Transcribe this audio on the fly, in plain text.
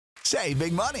Save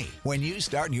big money when you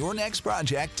start your next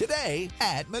project today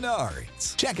at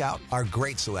Menards. Check out our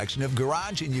great selection of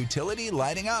garage and utility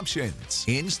lighting options.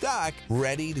 In stock,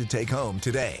 ready to take home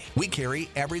today. We carry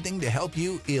everything to help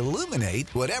you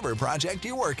illuminate whatever project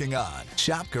you're working on.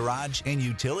 Shop garage and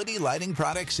utility lighting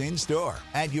products in store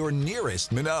at your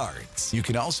nearest Menards. You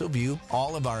can also view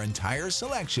all of our entire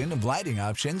selection of lighting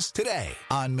options today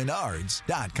on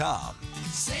Menards.com.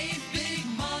 Save big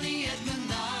money at Menards.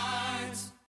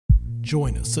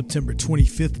 Join us September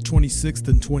 25th, 26th,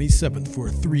 and 27th for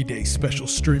a 3-day special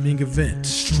streaming event,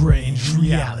 Strange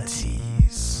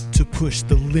Realities, to push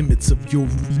the limits of your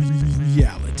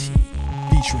reality.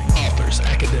 Featuring authors,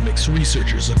 academics,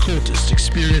 researchers, occultists,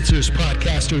 experiencers,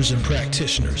 podcasters, and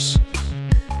practitioners.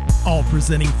 All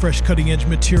presenting fresh cutting-edge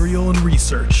material and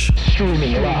research.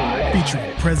 Streaming live.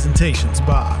 Featuring presentations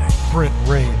by Brent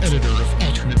Rains, editor of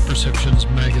Alternate Perceptions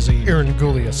magazine. Aaron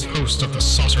Goulias, host of the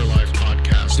Saucer Life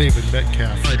podcast. David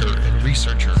Metcalf, writer and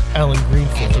researcher. Alan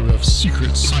Greenfield, author of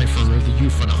Secret Cipher of the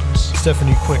Euphonauts.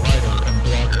 Stephanie Quick, writer and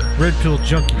blogger. Red Pill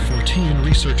Junkie, 14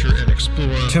 researcher and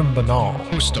explorer. Tim Banal,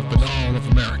 host of Banal of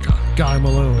America. Guy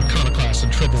Malone, iconoclast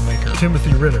and troublemaker.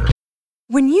 Timothy Ritter.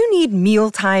 When you need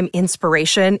mealtime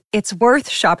inspiration, it's worth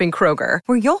shopping Kroger,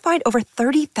 where you'll find over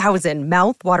 30,000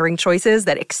 mouth-watering choices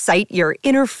that excite your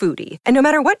inner foodie. And no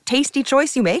matter what tasty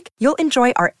choice you make, you'll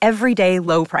enjoy our everyday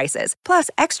low prices, plus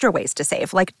extra ways to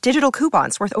save, like digital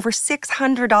coupons worth over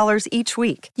 $600 each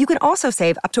week. You can also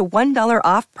save up to $1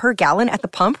 off per gallon at the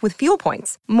pump with fuel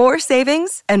points. More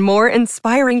savings and more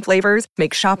inspiring flavors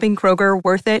make shopping Kroger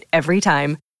worth it every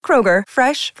time. Kroger,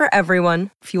 fresh for everyone.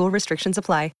 Fuel restrictions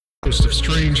apply. Host of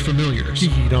Strange Familiars,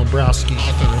 Kiki Dombrowski,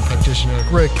 author and practitioner,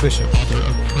 Greg Bishop, author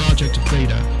of Project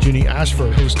Beta, Jenny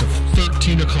Ashford, host of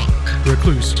 13 O'Clock,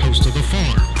 Recluse, host of The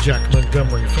Farm, Jack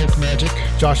Montgomery, Folk Magic,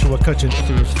 Joshua Cutchin,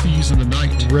 author of Thieves in the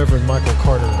Night, Reverend Michael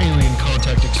Carter, Alien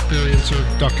Contact Experiencer,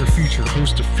 Dr. Future,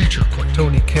 host of Future Point,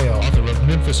 Tony Kale, author of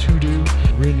Memphis Hoodoo,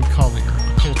 Rin Collier,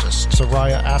 occultist,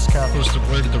 Soraya Ascap, host of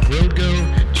Where Did the Road Go,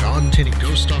 and John Tinney,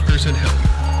 Ghost Stalkers in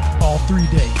Hell. all 3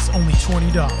 days, only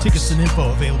 $20. Tickets and info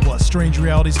available at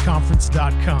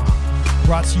StrangeRealitiesConference.com.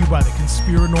 Brought to you by the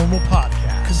Conspiranormal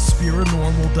Podcast.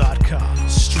 Conspiranormal.com.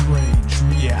 Strange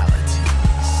Realities.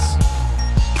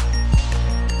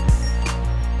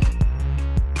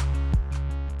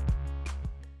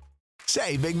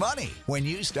 Save big money when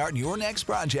you start your next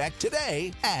project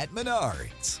today at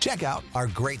Menards. Check out our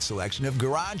great selection of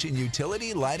garage and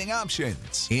utility lighting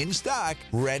options. In stock,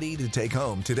 ready to take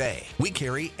home today. We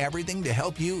carry everything to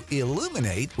help you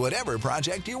illuminate whatever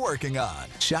project you're working on.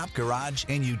 Shop garage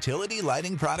and utility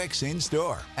lighting products in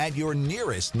store at your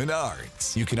nearest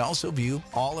Menards. You can also view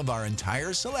all of our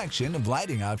entire selection of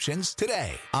lighting options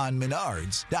today on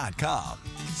Menards.com.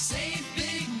 Save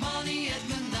big money.